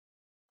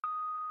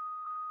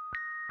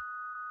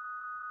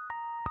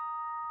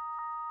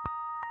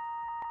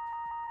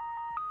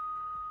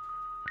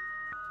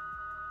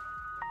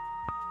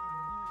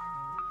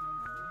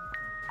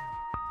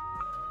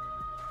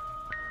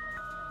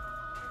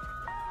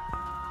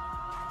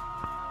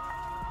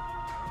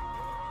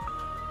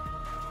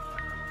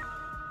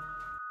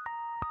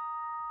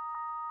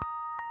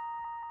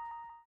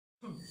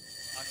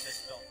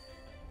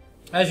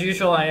As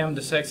usual, I am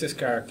the sexiest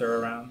character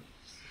around.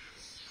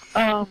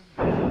 No.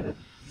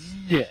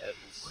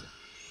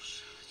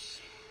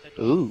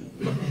 Ooh.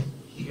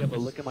 You have a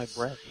look at my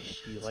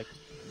breasts. Do you like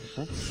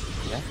them?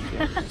 Yeah.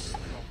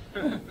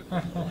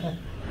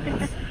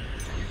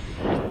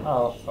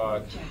 Oh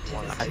fuck.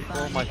 I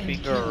throw my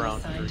finger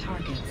around for you.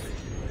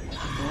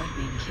 Avoid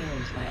being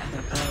killed by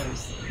other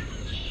players.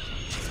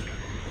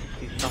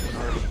 He's someone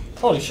already.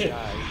 Holy shit.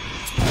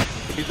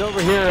 He's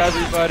over here,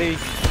 everybody.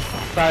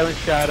 Silent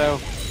Shadow.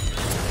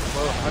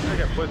 Well, I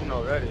think I poisoned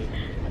already.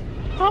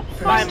 First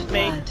blood.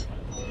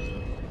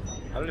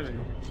 I don't even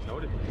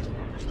notice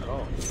it at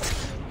all.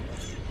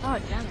 Oh,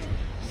 damn it.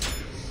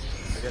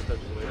 I guess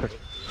that's weird.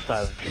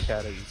 Silent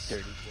Shadow, you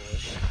dirty boy.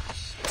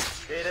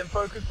 They didn't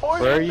focus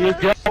poison. Where are you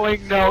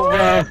going,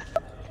 Nova?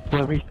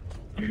 Let me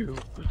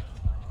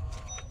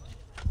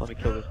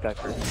kill this guy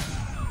first.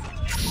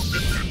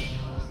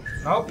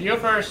 Nope, you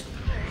first.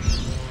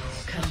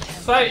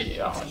 Say,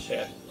 oh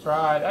shit.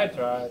 I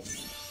tried.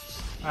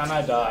 And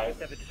I died.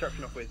 Have a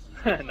disruption off with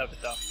another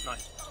stuff.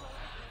 Nice.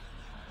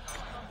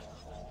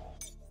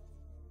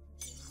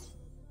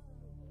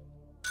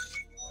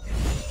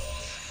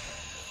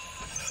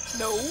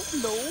 No.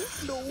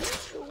 No!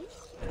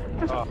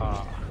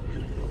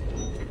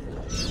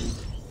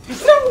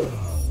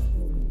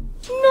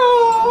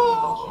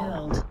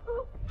 Killed.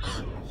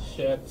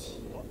 Shit.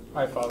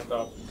 I fucked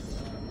up.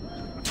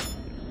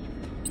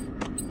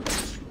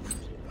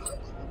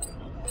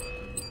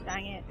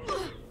 Dang it.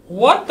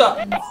 What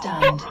the?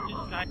 Stunned.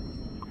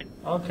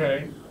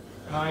 Okay.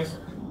 Nice.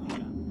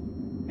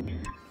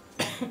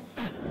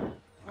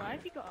 Why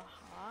have you got a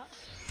heart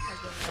as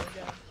a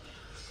logo?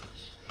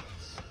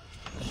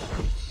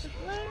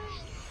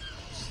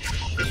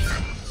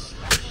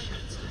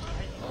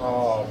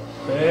 Oh,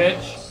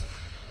 bitch.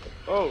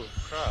 Oh,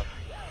 crap.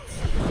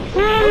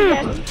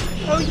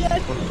 Oh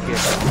yes!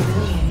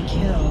 Civilian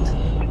killed.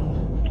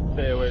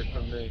 Stay away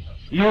from me.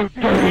 You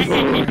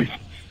dirty.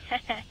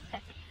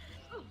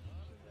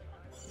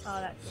 Oh,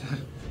 that's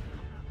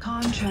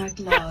Contract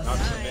Not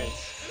lost. for me.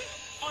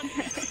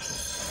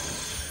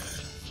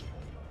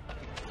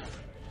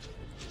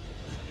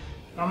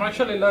 I'm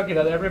actually lucky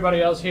that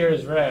everybody else here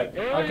is red.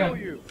 I Kill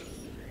can. you.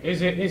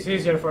 It's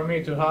easier for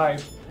me to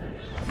hide.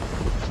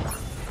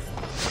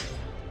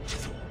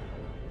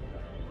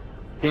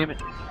 Damn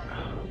it.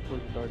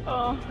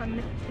 oh, I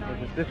missed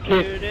nine. This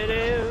kid.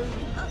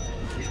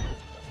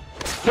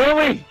 Kill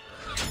me!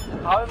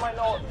 How am I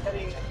not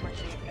getting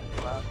expertise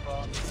into that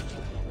far?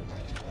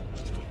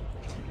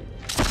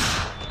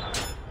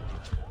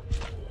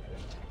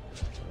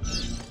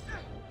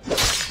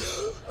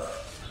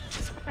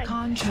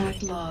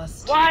 Contract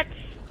lost. What?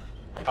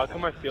 How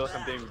come I feel like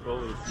I'm being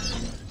bullied?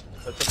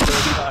 That's the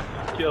first time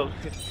I killed.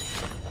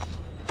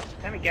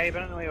 Damn it, Gabe, I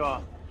don't know where you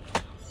are.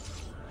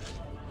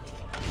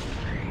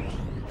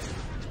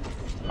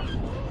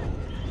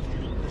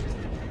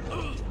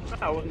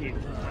 Oh, wasn't you?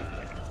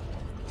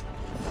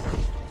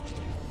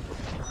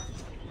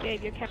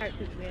 Gabe, your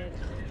character's weird.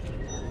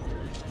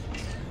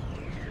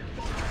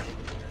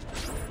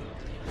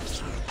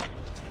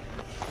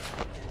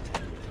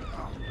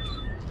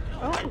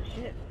 Oh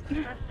shit.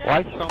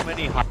 Why so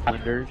many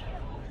Highlanders?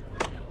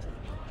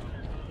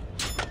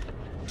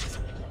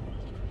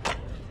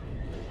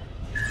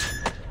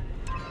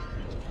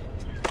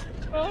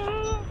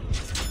 Oh.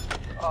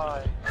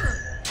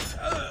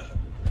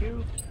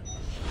 You.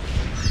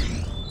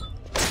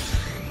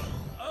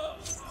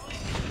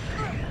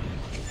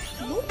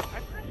 Nope, I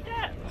pressed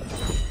that.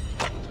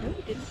 No,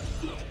 you didn't.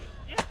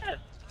 Yes,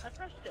 I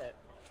pressed it.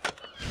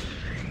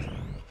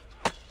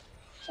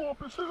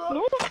 4%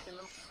 No. up.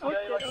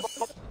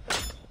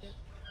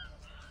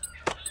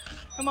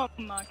 Come on,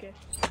 Marcus.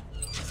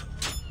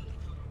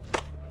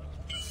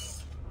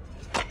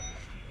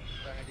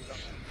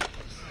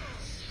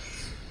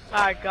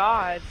 My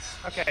God.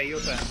 Okay, your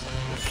turn.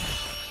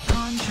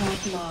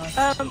 Contract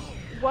lost.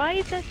 Why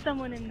is there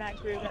someone in that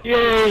group? That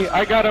Yay!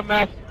 I got a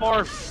mass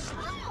morph!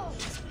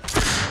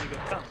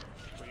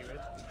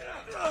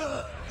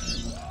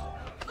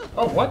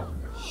 Oh, what?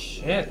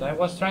 Shit, I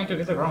was trying to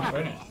get the wrong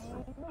finish.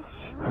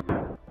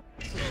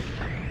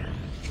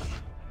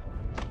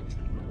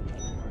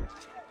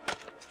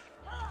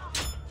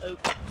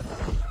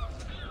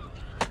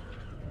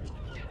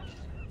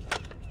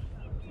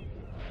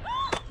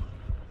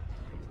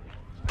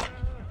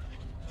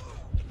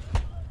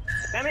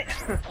 Damn it!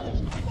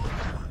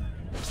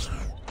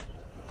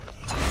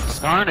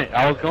 Darn it,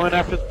 I was going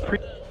after the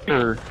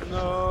preacher.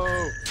 No!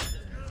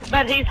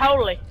 But he's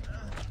holy.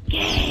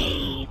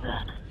 Gabe.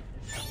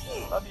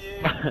 Love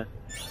you!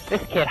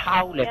 This kid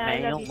holy, Yeah, I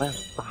man. love you.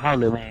 That's a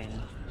holy man.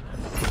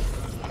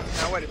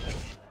 Now wait a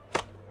second.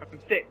 I'm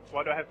 6,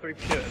 why do I have 3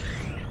 pursuers?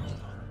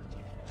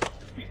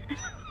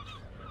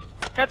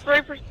 That's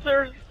right for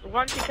sir.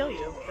 One to kill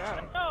you.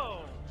 God.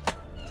 No!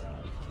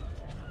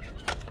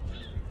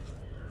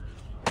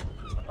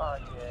 Oh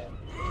yeah.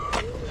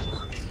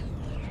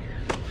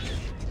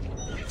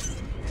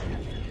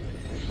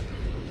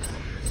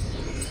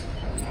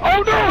 Oh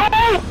no!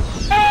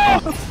 Oh!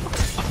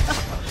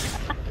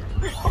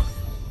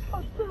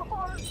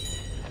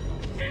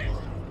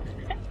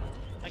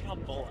 a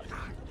bullet.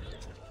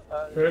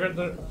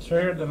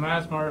 Trigger the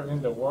mass murder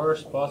in the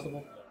worst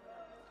possible.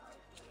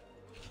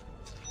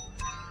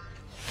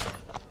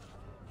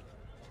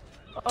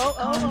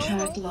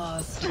 Contract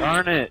lost.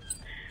 Darn it.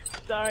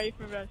 Sorry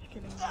for rush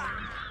killing me.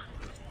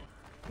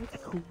 It's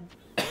cool.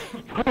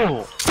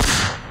 Cool.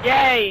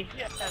 Yay!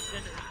 Yes,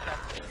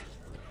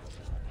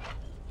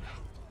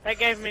 that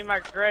gave me my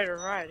greater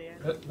right, yeah.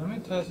 Let me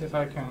test if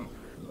I can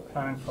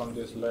hang from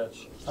this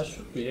ledge. I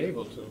should be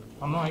able to.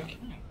 Oh no, I can't.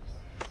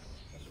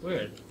 That's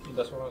weird.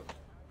 That's what.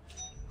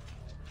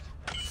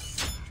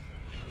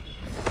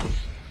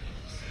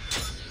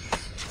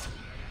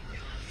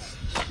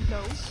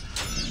 No.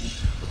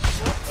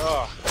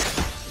 Oh.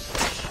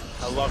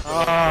 I love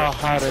Oh,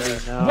 how did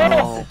he know?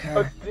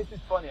 Massacre. This is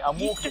funny. I'm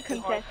You walking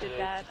behind contested you.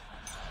 that.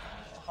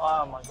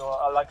 Oh my god,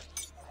 I like.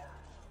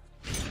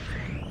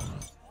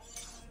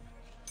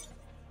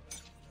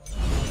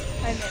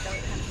 I admit that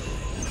was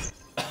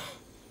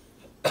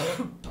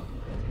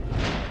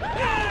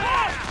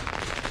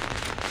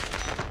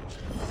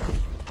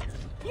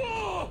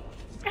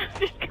kind of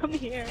just come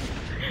here.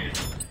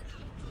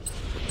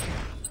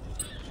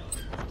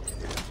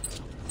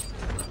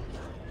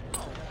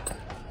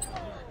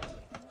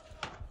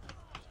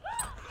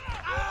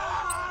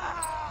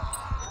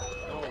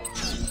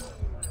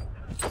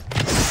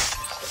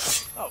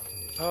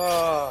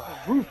 Oh,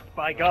 roofed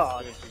by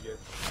God.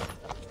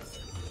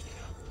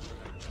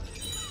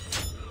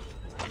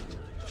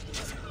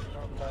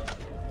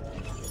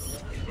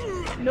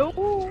 No.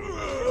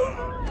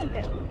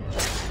 Okay.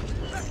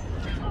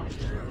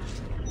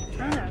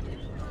 Ah.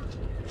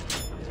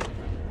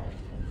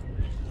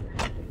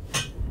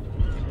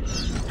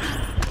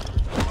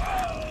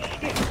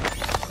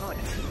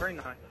 Nice, very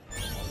nice.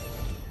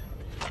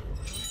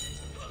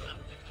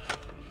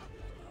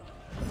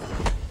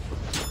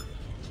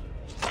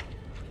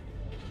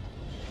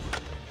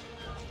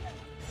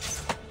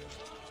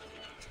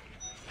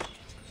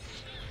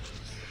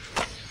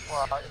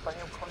 Wow, if I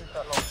hear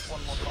contact lost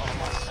one more time, I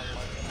might hang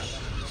my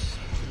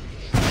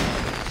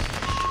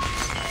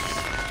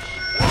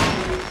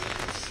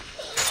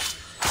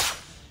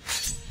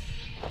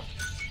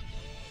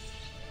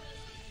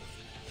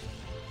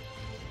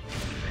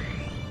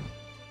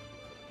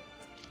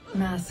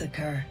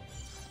Massacre.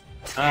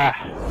 Ah.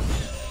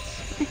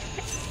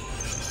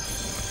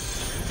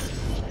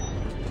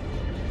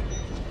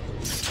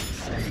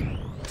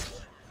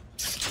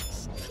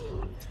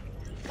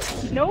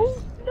 No.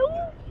 No.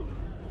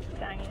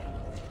 Dang it.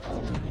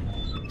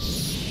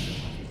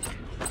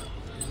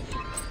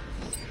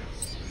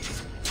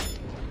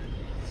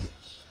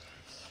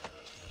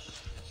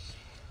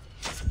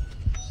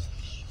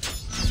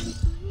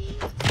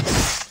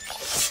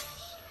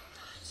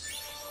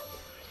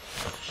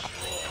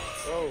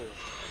 Whoa.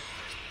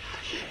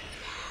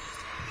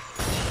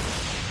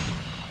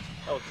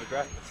 That was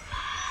aggressive.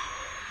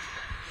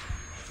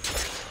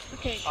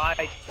 Okay.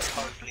 I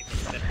totally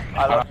missed it.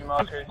 I love you,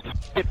 Marcus.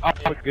 Get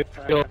off a good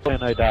kill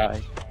and I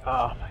die.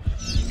 Oh my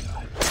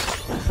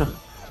God.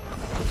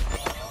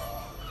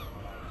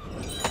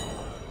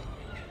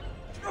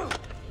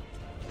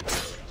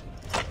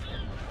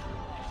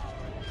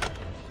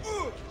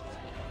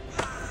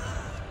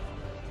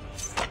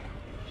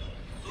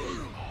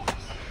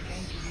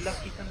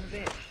 Lucky son of a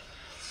bitch.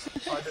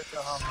 I don't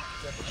know how much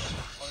different,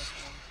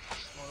 honestly.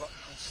 More luck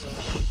than skill.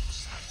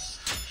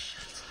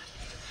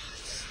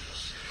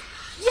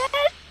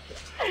 Yes!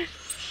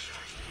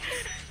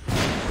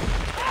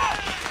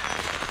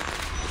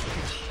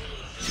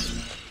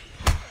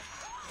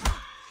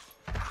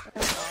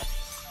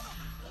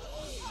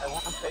 I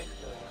want to take it.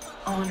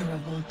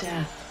 Honorable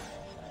death.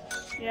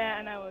 Yeah,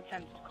 and I will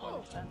attempt to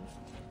call them.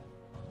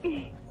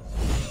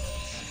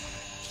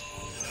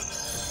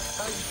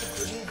 How you took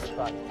the lead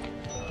back?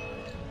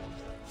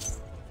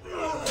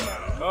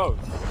 Oh.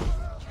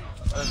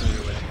 I don't know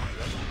you're winning.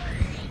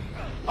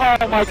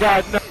 Oh my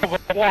god, no,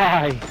 but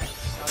why?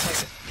 I'll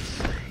take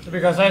it.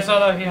 Because I saw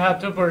that he had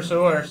two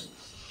pursuers.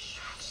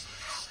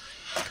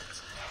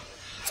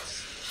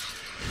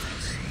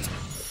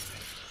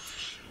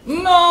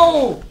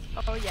 No!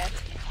 Oh, yes.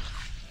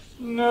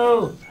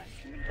 No!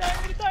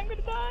 I'm gonna die! I'm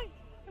gonna die!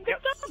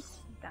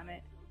 Damn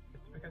it.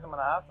 It's because I'm an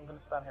ass, I'm going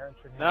to stand here and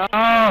trigger. No!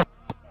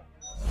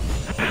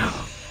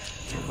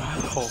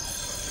 Wow.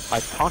 I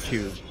taunt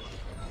you.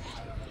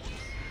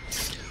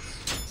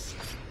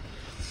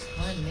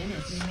 1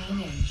 minute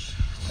remaining.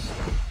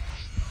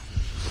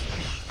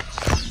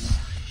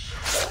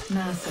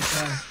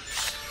 Massacre.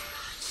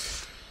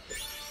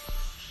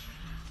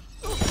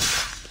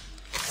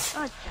 Oh,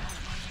 damn it.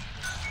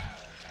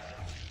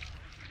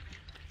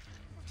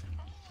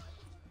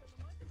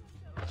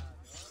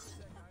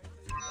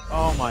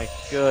 Oh my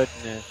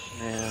goodness,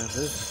 man. This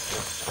is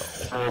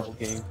just a horrible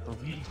game for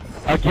me.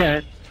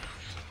 Again.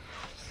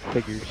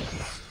 Figures.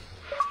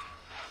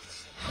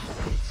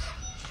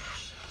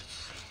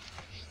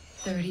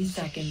 30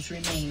 seconds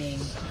remaining.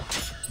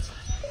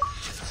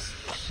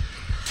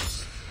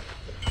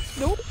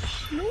 Nope.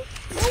 Nope.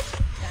 Nope.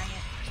 Dang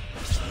it.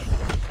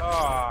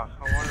 Ah,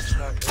 I wanted to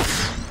start.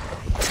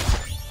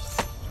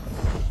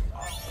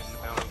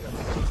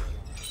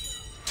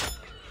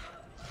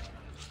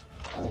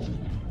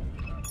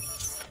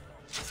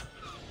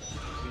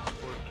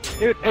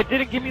 Dude, it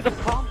didn't give me the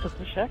prompt to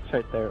push X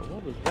right there.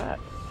 What was that?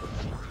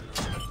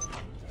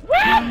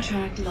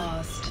 Contract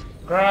lost.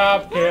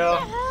 Grab What kill. the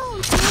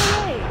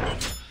hell? No way.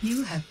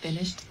 You have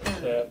finished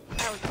third. Shit.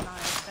 That was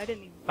nice. I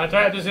didn't even. I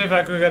tried to see if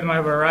I could get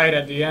my variety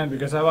at the end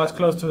because I was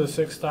close to the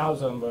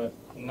 6,000, but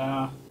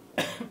nah.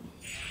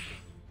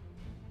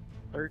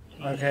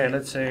 13 Okay,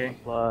 let's see.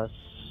 plus.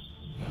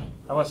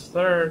 I was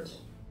third.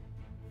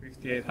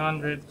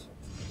 5,800.